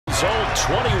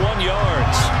21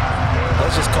 yards.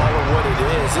 Let's just call it what it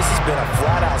is. This has been a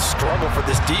flat-out struggle for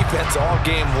this defense all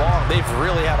game long. They've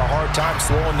really had a hard time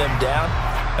slowing them down.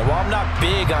 And while I'm not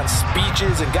big on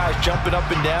speeches and guys jumping up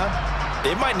and down,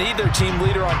 they might need their team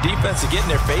leader on defense to get in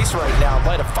their face right now and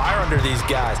light a fire under these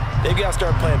guys. They've got to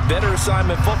start playing better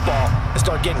assignment football and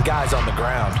start getting guys on the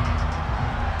ground.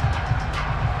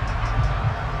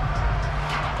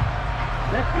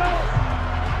 Let's go.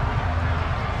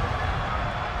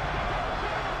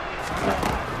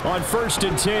 On 1st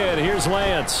and 10, here's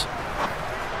Lance.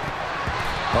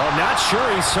 Oh, not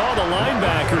sure he saw the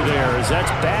linebacker there as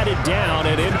that's batted down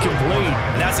and incomplete.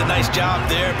 And that's a nice job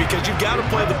there because you've got to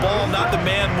play the ball, not the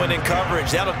man when in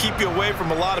coverage. That'll keep you away from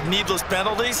a lot of needless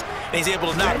penalties, and he's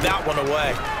able to knock that one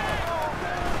away.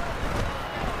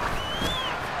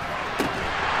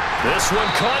 This one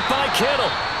caught by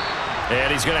Kittle.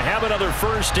 And he's going to have another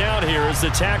first down here as the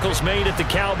tackle's made at the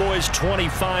Cowboys'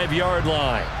 25-yard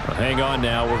line. Well, hang on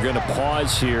now. We're going to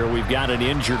pause here. We've got an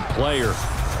injured player.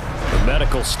 The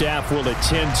medical staff will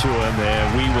attend to him,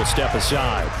 and we will step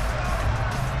aside.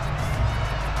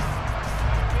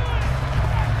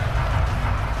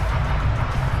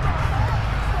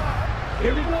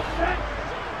 Here we go, set.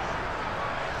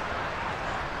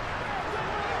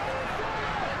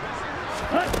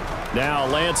 Now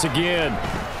Lance again.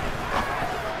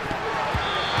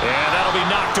 And that'll be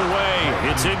knocked away.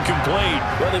 It's incomplete.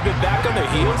 Well, they've been back on their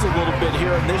heels a little bit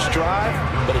here in this drive,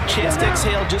 but a chance to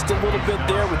exhale just a little bit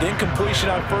there with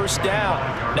incompletion on first down.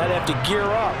 Now they have to gear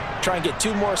up, try and get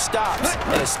 2 more stops,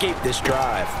 and escape this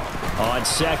drive. On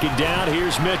 2nd down,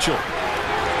 here's Mitchell.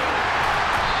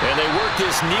 And they work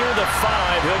this near the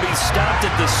 5. He'll be stopped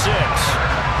at the 6.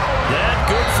 That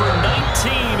good for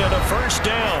 19 and a first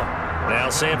down. Now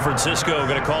San Francisco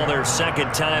going to call their 2nd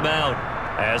timeout,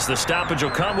 as the stoppage will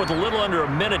come with a little under a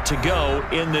minute to go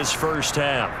in this first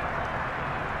half.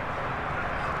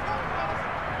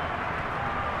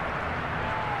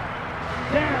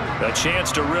 A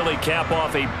chance to really cap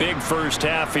off a big first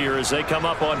half here as they come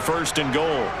up on 1st and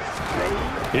goal.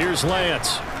 Here's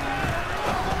Lance.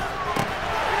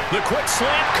 The quick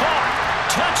slant caught.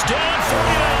 Touchdown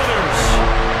 49ers.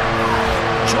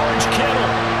 George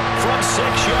Kittle from 6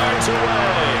 yards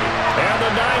away. And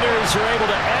the Niners are able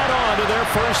to add on to their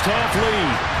first half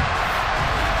lead.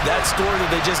 That score that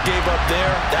they just gave up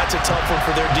there, that's a tough one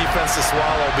for their defense to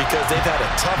swallow because they've had a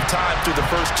tough time through the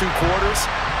first 2 quarters.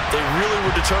 They really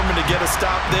were determined to get a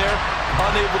stop there,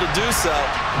 unable to do so.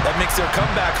 That makes their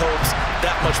comeback hopes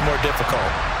that much more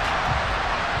difficult.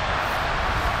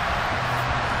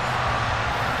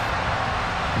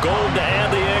 Gold to add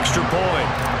the extra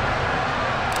point.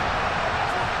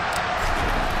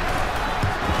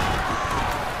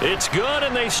 It's good,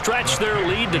 and they stretch their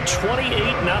lead to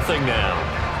 28-0 now.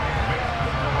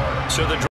 So the